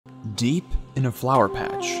Deep in a flower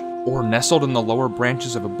patch, or nestled in the lower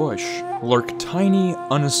branches of a bush, lurk tiny,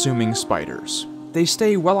 unassuming spiders. They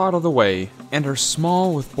stay well out of the way, and are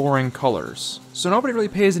small with boring colors, so nobody really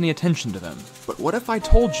pays any attention to them. But what if I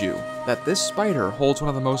told you that this spider holds one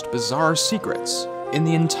of the most bizarre secrets in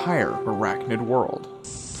the entire arachnid world?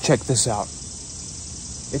 Check this out.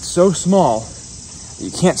 It's so small, you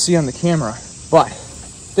can't see on the camera, but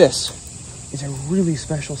this is a really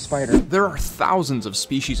special spider. There are thousands of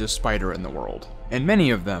species of spider in the world, and many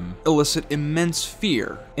of them elicit immense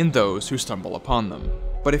fear in those who stumble upon them.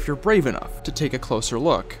 But if you're brave enough to take a closer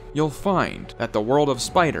look, you'll find that the world of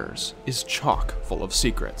spiders is chock full of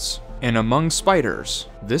secrets. And among spiders,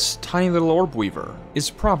 this tiny little orb weaver is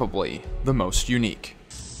probably the most unique.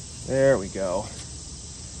 There we go.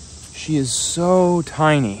 She is so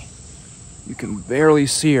tiny, you can barely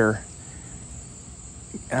see her.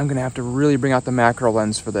 I'm gonna have to really bring out the macro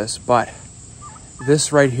lens for this, but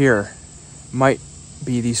this right here might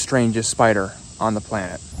be the strangest spider on the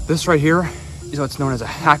planet. This right here is what's known as a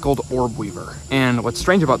hackled orb weaver. And what's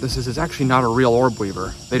strange about this is it's actually not a real orb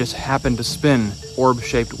weaver. They just happen to spin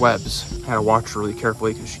orb-shaped webs. I had to watch her really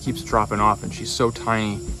carefully because she keeps dropping off and she's so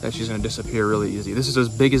tiny that she's gonna disappear really easy. This is as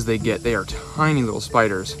big as they get. They are tiny little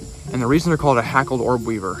spiders. And the reason they're called a hackled orb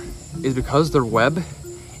weaver is because their web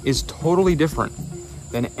is totally different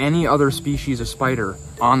than any other species of spider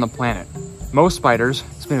on the planet. Most spiders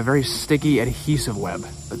spin a very sticky, adhesive web,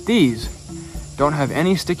 but these don't have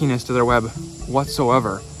any stickiness to their web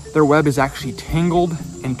whatsoever. Their web is actually tangled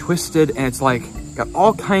and twisted, and it's like got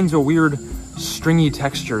all kinds of weird stringy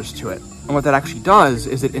textures to it. And what that actually does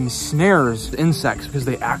is it ensnares insects because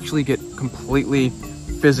they actually get completely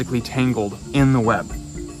physically tangled in the web.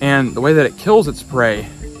 And the way that it kills its prey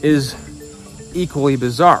is equally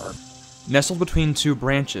bizarre. Nestled between two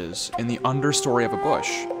branches in the understory of a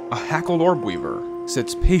bush, a hackled orb weaver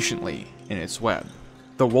sits patiently in its web.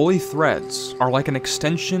 The woolly threads are like an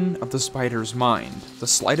extension of the spider's mind. The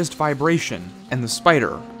slightest vibration, and the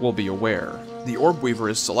spider will be aware. The orb weaver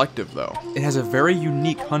is selective though. It has a very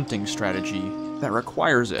unique hunting strategy that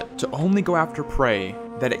requires it to only go after prey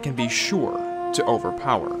that it can be sure to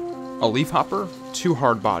overpower. A leafhopper, too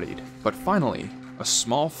hard-bodied. But finally, a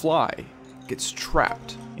small fly gets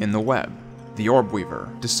trapped in the web. The orb weaver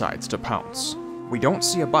decides to pounce. We don't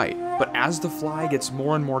see a bite, but as the fly gets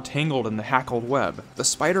more and more tangled in the hackled web, the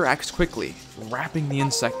spider acts quickly, wrapping the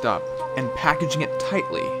insect up and packaging it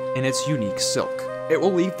tightly in its unique silk. It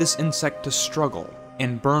will leave this insect to struggle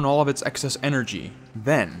and burn all of its excess energy.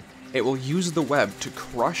 Then, it will use the web to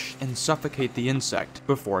crush and suffocate the insect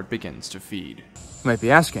before it begins to feed. You might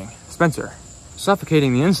be asking, Spencer,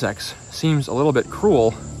 suffocating the insects seems a little bit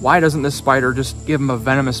cruel. Why doesn't this spider just give them a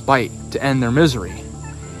venomous bite to end their misery?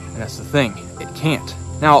 And that's the thing, it can't.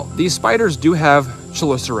 Now, these spiders do have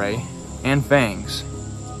chelicerae and fangs,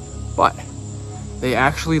 but they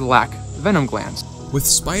actually lack venom glands. With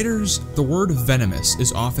spiders, the word venomous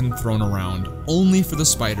is often thrown around only for the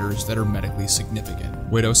spiders that are medically significant.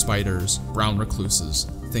 Widow spiders, brown recluses,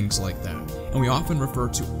 things like that. And we often refer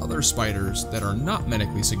to other spiders that are not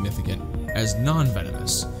medically significant as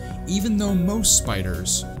non-venomous, even though most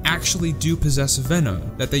spiders actually do possess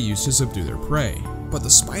venom that they use to subdue their prey. But the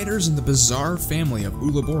spiders in the bizarre family of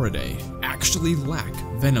Uloboridae actually lack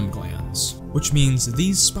venom glands, which means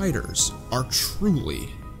these spiders are truly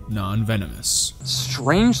non-venomous.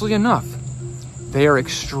 Strangely enough, they are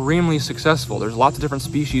extremely successful. There's lots of different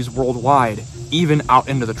species worldwide, even out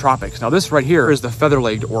into the tropics. Now this right here is the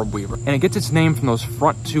feather-legged orb weaver, and it gets its name from those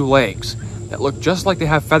front two legs that look just like they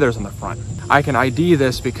have feathers on the front. I can ID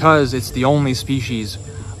this because it's the only species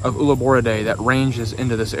of Uloboridae that ranges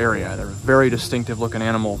into this area. They're a very distinctive looking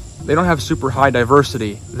animal. They don't have super high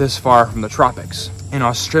diversity this far from the tropics. In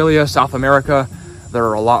Australia, South America, there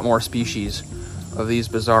are a lot more species of these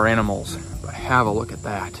bizarre animals. But have a look at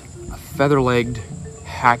that. A feather-legged,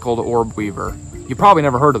 hackled orb weaver. You probably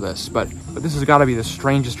never heard of this, but this has got to be the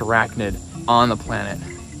strangest arachnid on the planet.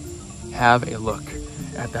 Have a look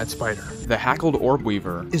at that spider. The hackled orb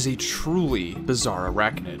weaver is a truly bizarre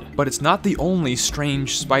arachnid, but it's not the only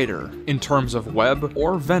strange spider in terms of web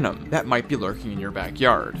or venom that might be lurking in your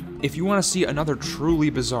backyard. If you want to see another truly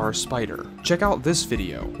bizarre spider, check out this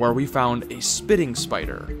video where we found a spitting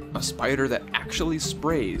spider, a spider that actually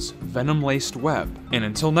sprays venom-laced web. And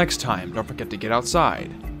until next time, don't forget to get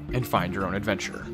outside and find your own adventure.